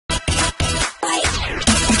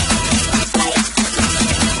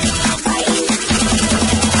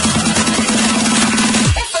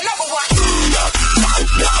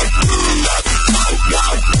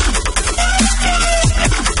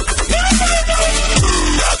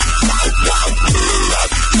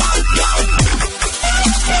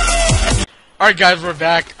Alright guys, we're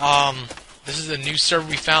back. This is a new server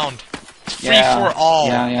we found. It's free for all.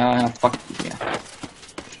 Yeah, fuck yeah.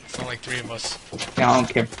 It's not like 3 of us. Yeah, I don't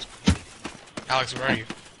care. Alex, where are you?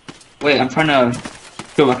 Wait, I'm trying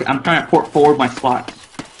to port forward my slots.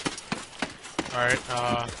 Alright,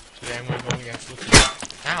 today I'm gonna go against Lucky.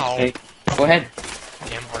 Ow! Okay, go ahead.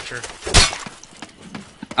 Damn Archer.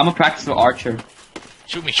 I'm gonna practice with Archer.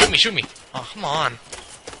 Shoot me, shoot me, shoot me! Oh, come on.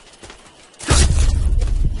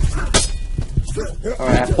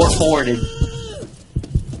 Alright, I port forwarded.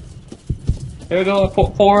 There we go, I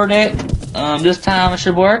port forwarded it. This time it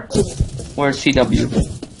should work. Where's CW?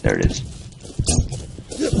 There it is.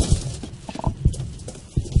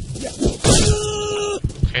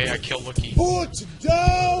 Okay, I killed Lucky. Put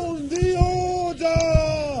down the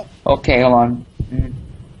order! Okay, hold on.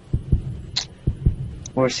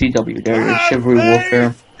 Where's CW? There it is. Chivalry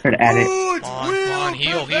Warfare. Try to add it. Come on,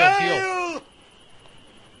 heal, heal, heal.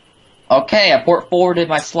 Okay, I port forwarded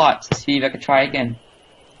my slots. Let's see if I can try again.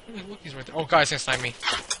 Lucky's right there. Oh, guys, next time me.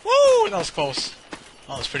 Woo! That was close.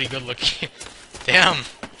 Oh, that was pretty good looking. Damn.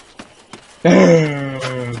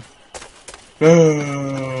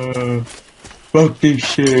 Fuck this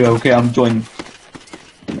shit. Okay, I'm joining.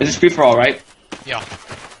 This is free for all, right? Yeah.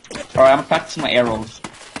 Alright, I'm practicing my arrows.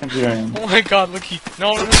 Oh my god, Lucky.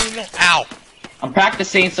 No, no, no, no. Ow. I'm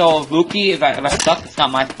practicing, so Lucky, if I suck, it's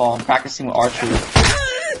not my fault. I'm practicing with Archer,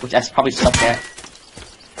 which I probably suck at.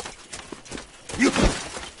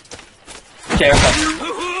 Okay, okay.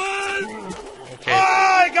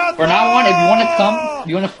 For now on, if you want to come, if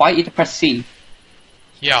you want to fight, you have to press C.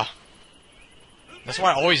 Yeah. That's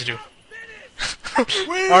what I always do.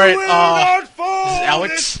 Alright, this is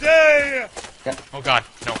Alex. Yeah. Oh god,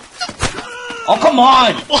 no. Oh, come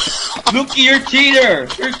on! Lucky, you're a cheater!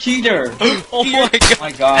 You're a cheater! Oh my god. Oh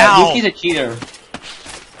my god, Ow. Lucky's a cheater.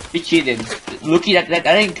 He cheated. Lucky, that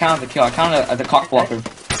didn't count as a kill. I counted as a cock blocker.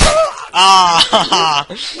 Ah!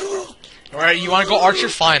 Alright, you wanna go Archer?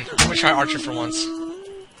 Fine. I'm gonna try Archer for once.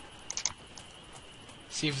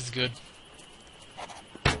 See if it's good.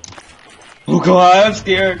 Oh god, I'm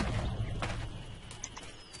scared.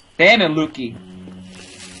 Damn it, Lucky.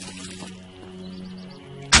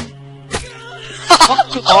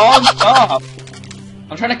 Oh, stop!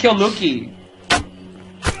 I'm trying to kill Lucky.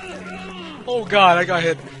 Oh god, I got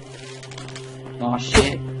hit. Oh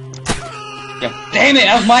shit. Yeah, damn it,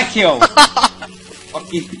 that was my kill!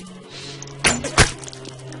 Fuck you.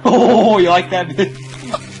 Oh, you like that bitch?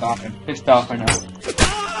 Stop him. Pissed off right now.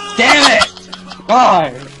 Damn it!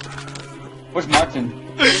 God! Where's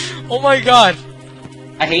Martin? Oh my god.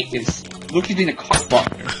 I hate this. Lucky's being a cock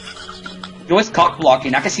blocker. You're always cock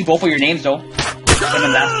blocking. I can see both of your names though. I'm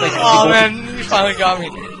in last place. Oh man, you finally got me.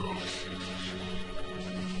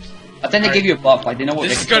 I think they gave you a buff. I didn't know what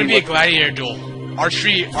this is gonna be a gladiator duel.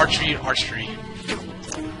 Archery, archery, archery.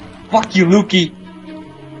 Fuck you, Lucky.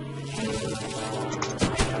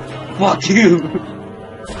 Fuck you.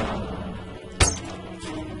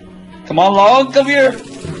 Come on, Long, come here.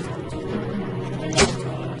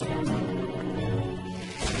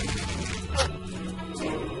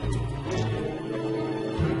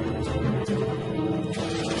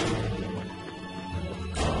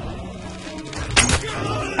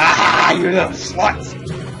 Ah, you little slut!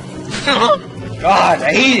 God,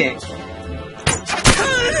 I hate it!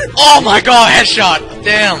 Oh my god, headshot!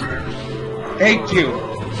 Damn! Thank you!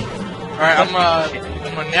 Alright, I'm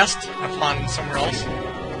gonna nest. I'm flying somewhere else.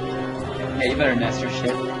 Yeah, you better nest your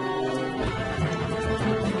shit.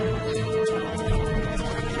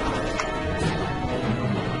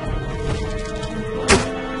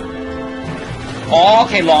 Oh,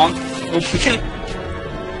 okay, Long.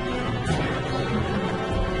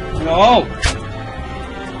 No!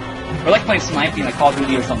 We're like playing sniping like Call of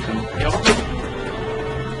Duty or something. Yep.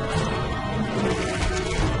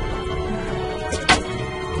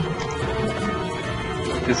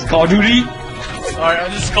 This is Call of Duty?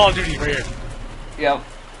 Alright, this is Call of Duty right here. Yep.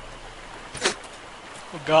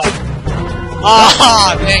 Oh god.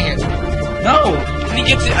 Ah, dang it. No! I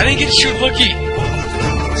didn't get to shoot Lucky.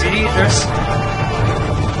 See, there's...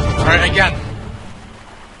 Alright, again.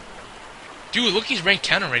 Dude, Lucky's rank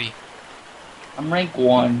 10 already. I'm rank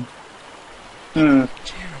 1. Damn.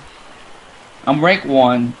 I'm rank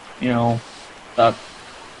 1, you know.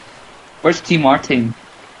 Where's T. Martin?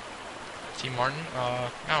 T. Martin? I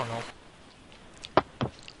don't know.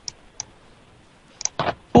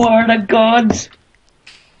 What are the gods?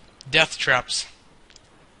 Death traps.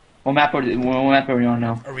 What map are we on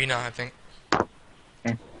now? Arena, I think.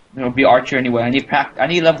 Okay. It'll be Archer anyway. I need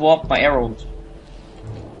to level up my arrows.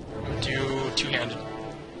 Do two-handed.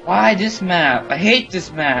 Why this map? I hate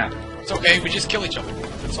this map. It's okay, we just kill each other.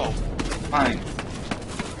 That's all. Fine.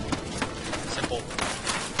 Simple.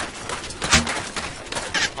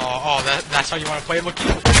 Oh, that's how you want to play it, Looky?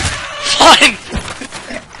 Fine!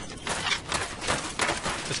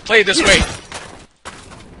 Let's play it this way.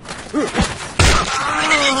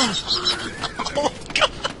 Oh,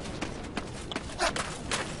 God.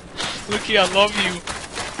 Looky, I love you.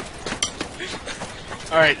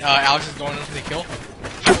 Alright, Alex is going in for the kill.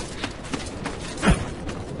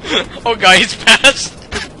 Oh, God, he's passed.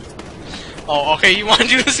 Oh, okay, you want to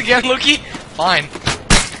do this again, Looky? Fine.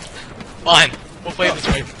 Fine. We'll play it this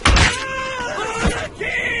way.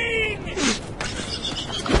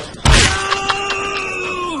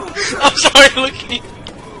 I'm sorry, Looky.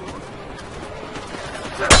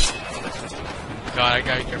 God, I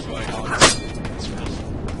gotta be careful like Alex. It's rough.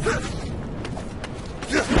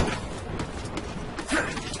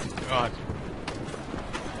 God.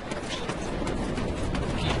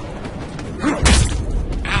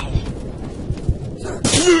 Ow.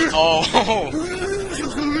 Oh.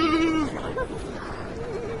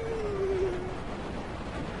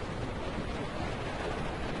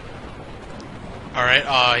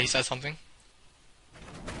 Alright, he said something.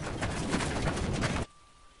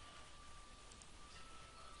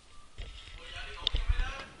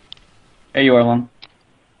 There you are, Long.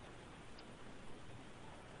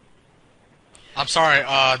 I'm sorry,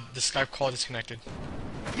 the Skype call disconnected.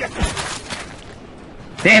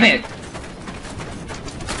 Damn it!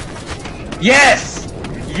 Yes!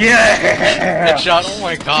 Yeah! Headshot, oh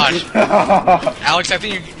my gosh. Alex, I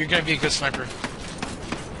think you're gonna be a good sniper.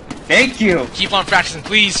 Thank you! Keep on practicing,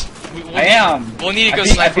 please. I am! We'll need a good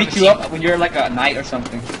I sniper on beat the you team. up when you're like a knight or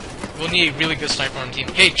something. We'll need a really good sniper on the team.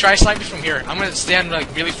 Hey, try sniping from here. I'm gonna stand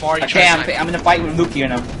like really far. You Okay, try I'm snipe. gonna fight with Luke here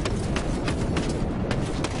now.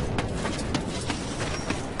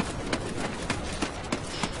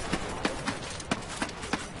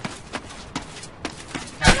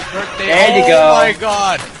 Happy birthday. There you Oh go. my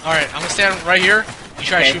god. Alright, I'm gonna stand right here. You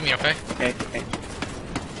try to Okay. shoot me, okay? Okay.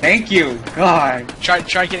 Thank you! God! Try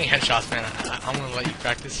getting headshots, man. I'm gonna let you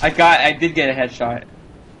practice. I did get a headshot.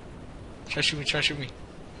 Try shoot me, try shoot me.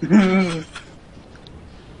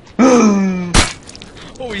 Oh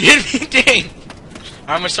Oh, you hit me, dang! Alright,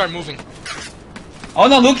 I'm gonna start moving.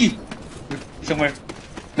 no, Lukey! Somewhere.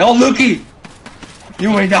 No, Lukey!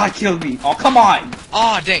 You will not kill me. Oh, come on!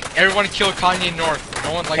 Aw, dang. Everyone kill Kanye North.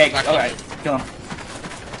 No one likes Okay, Black alright. Panther. Kill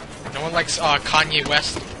him. No one likes Kanye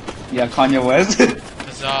West. Yeah, Kanye West.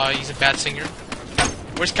 Because he's a bad singer.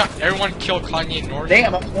 Where's everyone kill Kanye North? Dang,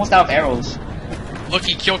 I'm almost out of arrows.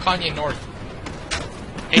 Looky, kill Kanye North.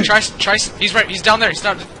 Hey, try, he's right, he's down there,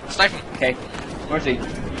 snipe him. Okay. Where's he?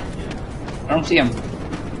 I don't see him.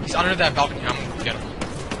 He's under that balcony, I'm gonna get him.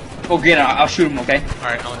 Go get him, I'll shoot him, okay?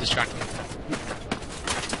 Alright, I'm gonna distract him.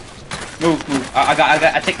 Move.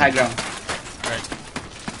 I take high ground. Alright.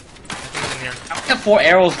 I think he's in here. I only have 4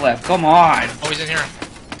 arrows left, come on! Oh, he's in here.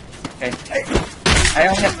 Okay. I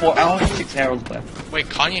only have 6 arrows left. Wait,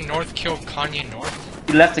 Kanye North killed Kanye North?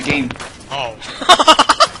 He left the game. Oh.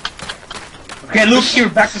 Okay, Luke, you're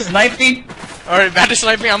back to sniping? Alright, back to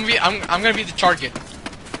sniping, I'm gonna be the target.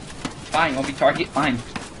 Fine, I'll be target, fine.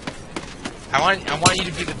 I want you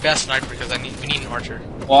to be the best sniper because we need an archer.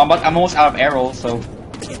 Well, I'm almost out of arrows, so...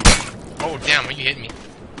 Oh damn, you hit me.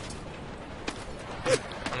 I'm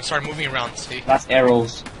gonna start moving around, see? Last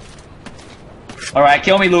arrows. Alright,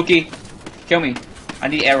 kill me, Lukey. Kill me. I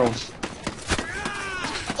need arrows.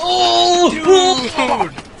 Oh!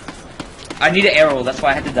 Dude! I need an arrow, that's why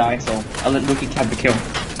I had to die, so I'll let Lukey have the kill.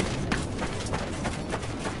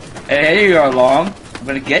 Hey, you are long. I'm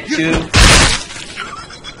gonna get you.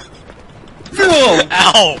 No!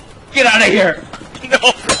 Ow! Get out of here!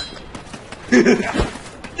 No!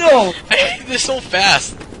 No! Hey, they're so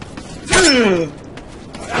fast!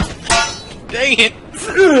 Dang it!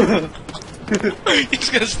 He's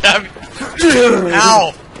gonna stab me!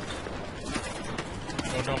 Ow!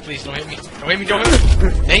 No, please, don't hit me. Don't hit me, don't hit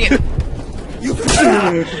me! Dang it!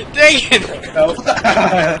 Dang it! No.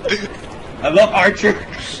 I love Archer.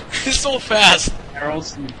 He's so fast!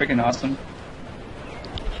 Arrows, freaking awesome.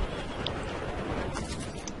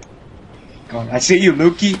 God, I see you,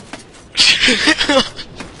 Lukey.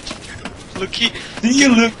 Looky, See you,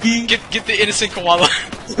 Lukey. get the innocent koala.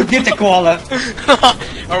 Get the koala.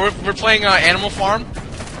 We're playing Animal Farm,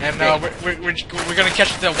 and we're gonna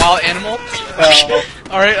catch the wild animal.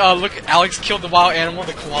 All right, look, Alex killed the wild animal,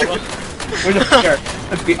 the koala. Where's the player?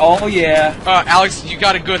 Oh yeah. Alex, you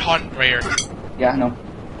got a good hunt right here. Yeah, I know.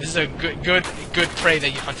 This is a good prey that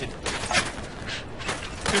you hunted.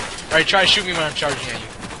 All right, try to shoot me when I'm charging at you.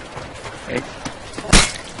 Okay.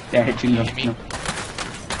 Yeah, I hit you. No, Hit me. no.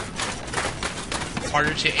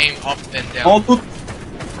 harder to aim up than down. Oh, look.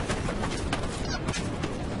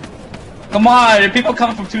 Come on, people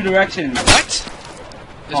coming from 2 directions. What?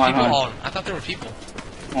 There's Hold on, people. hold on. I thought there were people.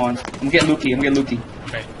 Come on, I'm getting Lukey,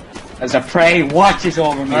 Okay. As a prey watches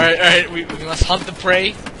over me. Alright, we must hunt the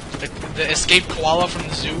prey. The escaped koala from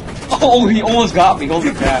the zoo. Oh, he almost got me,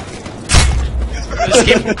 holy crap. The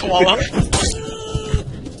escaped koala.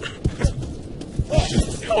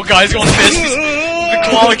 Oh god, he's going fist. The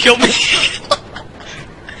koala killed me.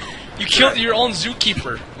 You killed your own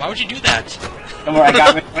zookeeper. Why would you do that? Don't worry, I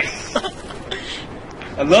got me.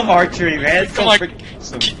 I love archery, man. It's Come so on, freaking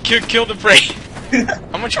awesome. kill the prey.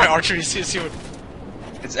 I'm gonna try archery to see what.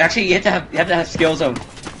 It's actually you have to have skills of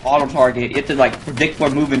auto target. You have to like predict where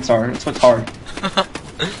movements are. That's what's hard.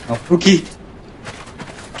 Oh, Pookie.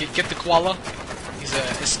 Get the koala. He's an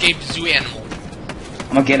escaped zoo animal.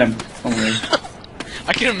 I'm gonna get him. Don't worry.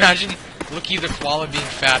 I can imagine Lookie the koala being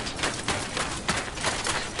fat.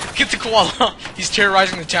 Get the koala. He's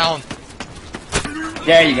terrorizing the town.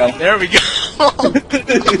 There you go. There we go.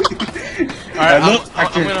 Alright,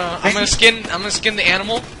 I'm gonna skin the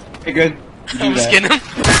animal. Okay, good. I'm gonna skin him.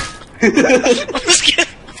 I'm gonna skin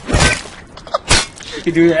him. You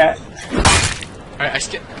can do that. Alright, I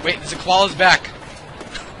skin. Wait, the koala's back.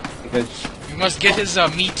 Okay, good. We must get his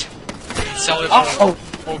meat and sell it. Oh,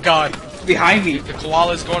 Oh god. behind me. The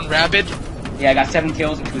koala's going rabid. Yeah, I got 7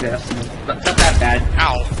 kills and 2 deaths. Not that bad.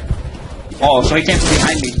 Ow. Oh, so he came from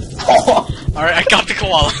behind me. Oh. Alright, I got the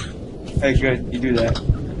koala. Okay, good. You do that.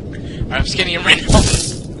 Alright, I'm skinning him right now.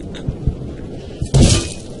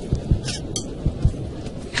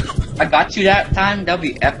 I got you that time. That'll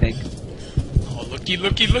be epic. Oh, looky.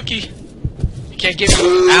 You can't get me.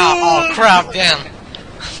 Ow, oh crap, damn.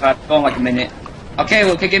 Go in like a minute. Okay,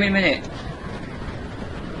 well, okay, give me a minute.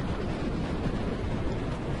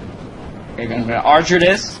 Okay, I'm gonna archer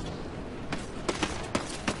this.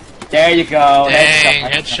 There you go.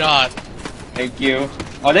 Dang, headshot. Thank you.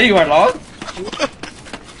 Oh, there you are, Log.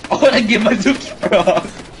 Oh, I get my zookeeper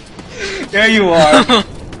off. There you are.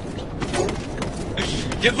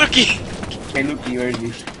 Get Looky. Hey, Lukey, where is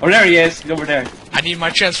he? Oh, there he is. He's over there. I need my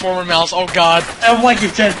transformer mouse. Oh god. I don't like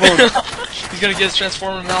your transformer. He's gonna get his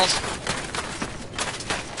transformer mouse.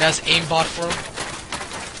 That's aimbot for him.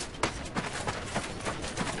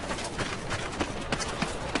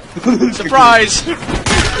 Surprise!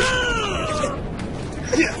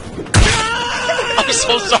 I'm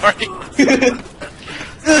so sorry.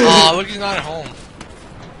 Aw, look, he's not at home.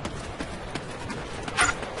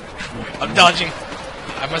 I'm dodging.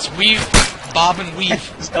 I must weave, bob and weave.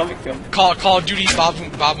 Stomach him. Call of Duty, bob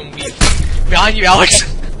and weave. Behind you, Alex.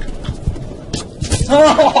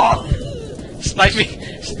 Oh! Snipe me.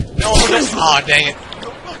 No, no. Aw, dang it.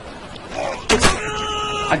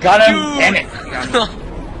 I got him. Damn it.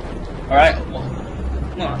 Alright. Come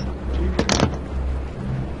on.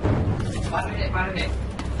 5 minutes.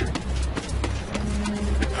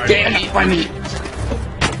 Damn it, 5 minutes.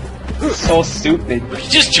 So stupid. You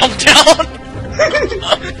just jumped down.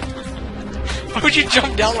 Why would you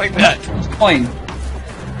jump down like that? Join.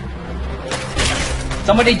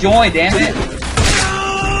 Somebody join, damn it.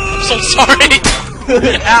 I'm so sorry.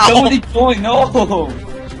 Ow. Somebody join, no.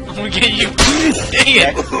 I'm gonna get you. Dang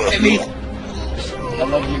it. Get me. I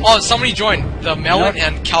love you. Oh, somebody joined. The Melon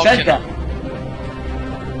and Said Calvin. that.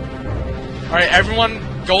 Alright, everyone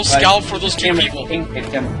go scout for those 2 people.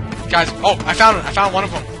 Guys, oh, I found one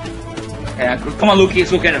of them. Okay, come on, Luke, let's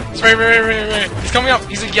go get him. It's right. He's coming up.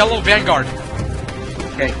 He's a yellow Vanguard.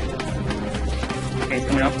 Okay. Okay, he's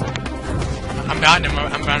coming up. I'm behind him.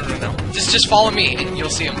 I'm behind him now. Just follow me and you'll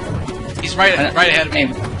see him. He's right ahead of me.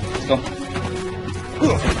 Aim. Let's go.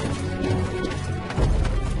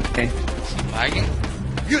 Okay. Lagging.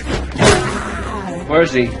 Where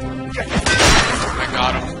is he? I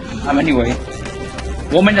got him. I'm anyway.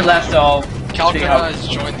 1 minute left, so... Calcutta has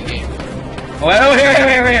joined the game. Oh, here.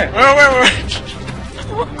 Where? Wait.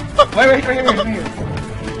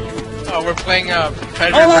 Oh, we're playing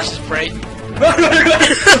Predator versus Prey.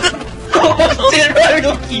 Oh, shit,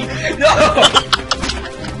 Lucky! No!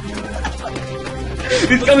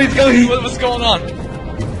 He's coming. What's going on?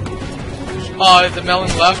 The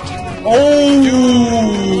melon left.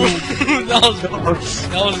 Oh! that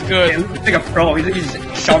was good. Yeah, he's like a pro. He's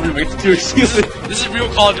just shoving right through his ceiling. This is real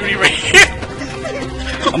Call of Duty right here.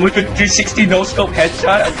 I'm looking for 360 no scope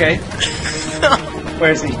headshot. Okay.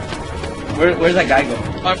 Where is he? Where's that guy go?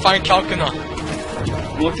 I find Calcutta.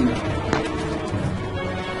 I'm looking.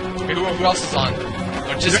 Wait, who else is on?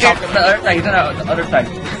 Or just He's on Calcutta? the other side. He's on the other side.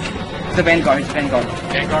 He's a Vanguard. Vanguard?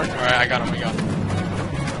 Alright, I got him.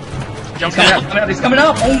 Jump He's down. coming up. He's coming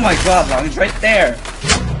up. Oh my god, bro. He's right there.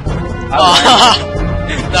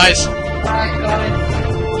 Nice.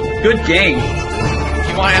 Good game.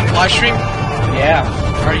 You want to end the live stream?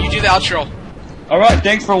 Yeah. Alright, you do the outro. Alright,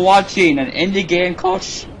 thanks for watching an indie game called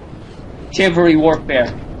Chivalry Warfare.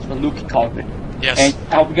 That's what Luke called it. Yes. And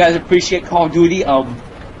I hope you guys appreciate Call of Duty.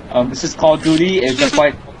 This is Call of Duty. It's just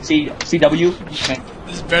like CW.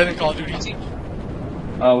 This is better than Call of Duty.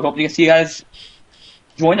 We hope to see you guys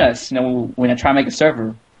join us. You know, when I try to make a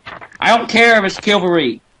server. I don't care if it's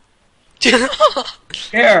Chivalry. Care.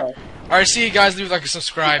 Alright, see you guys. Leave a like and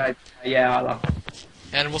subscribe. Yeah, I love it.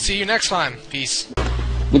 And we'll see you next time. Peace.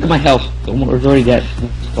 Look at my health. I'm already dead.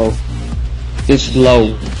 So, it's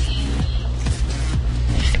low.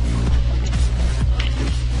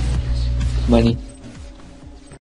 Money.